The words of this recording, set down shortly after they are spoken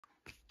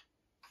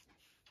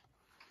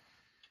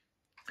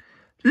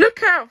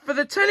Look out for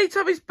the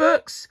Teletubbies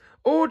books,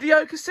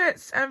 audio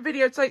cassettes and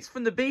videotapes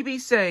from the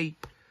BBC.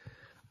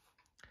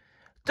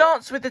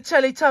 Dance with the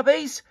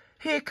Teletubbies.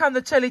 Here come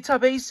the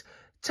Teletubbies.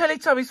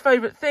 Teletubbies'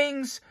 favourite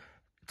things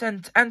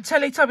and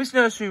Teletubbies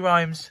nursery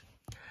rhymes.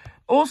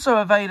 Also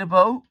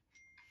available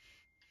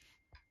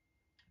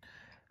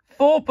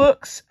 4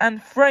 books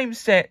and frame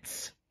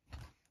sets.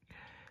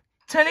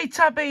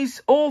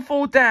 Teletubbies All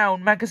Fall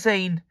Down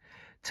magazine.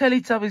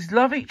 Teletubbies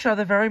love each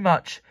other very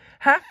much.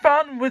 Have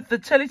fun with the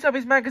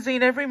Teletubbies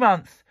magazine every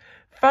month.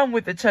 Fun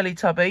with the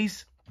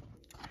Teletubbies.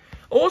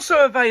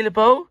 Also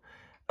available,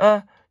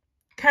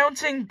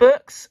 counting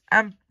books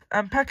and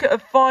packet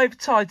of 5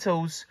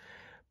 titles.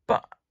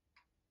 But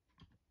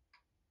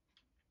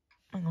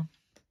hang on.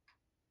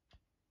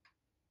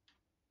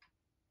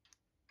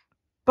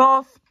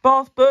 Bath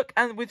book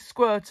and with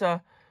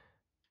squirter.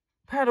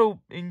 Paddle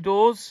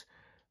indoors.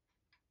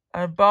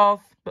 And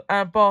bath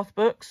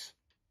books.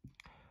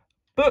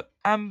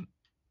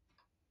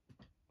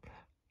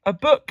 A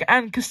book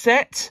and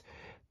cassette.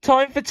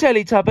 Time for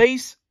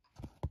Teletubbies.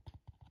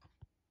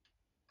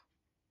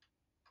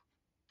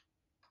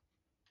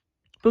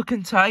 Book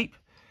and tape.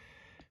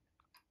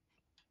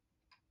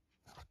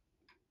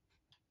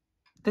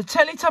 The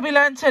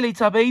Teletubbyland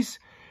Teletubbies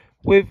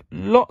with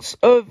lots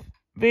of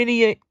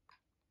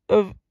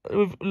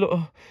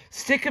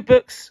sticker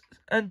books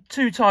and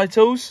 2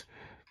 titles.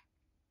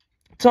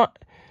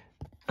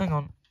 Hang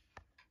on.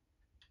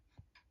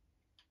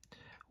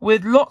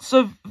 With lots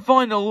of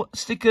vinyl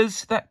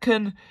stickers that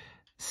can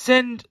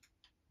send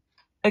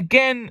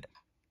again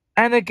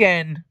and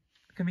again.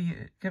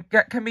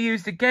 Can be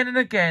used again and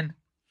again.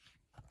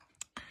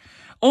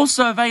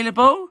 Also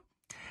available,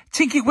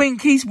 Tinky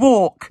Winky's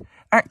Walk.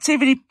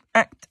 Activity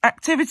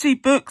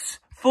books,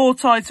 4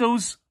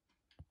 titles.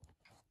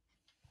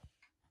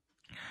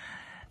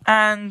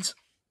 And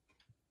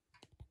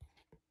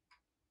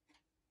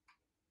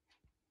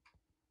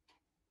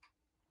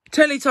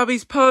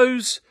Teletubbies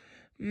Pose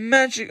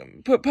magic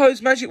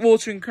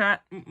watering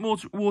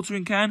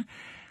can.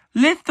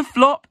 Lift the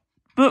Flop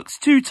books,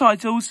 2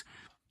 titles.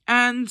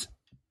 And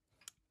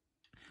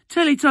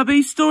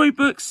Teletubbies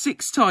Storybooks,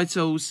 6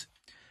 titles.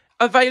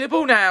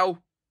 Available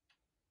now.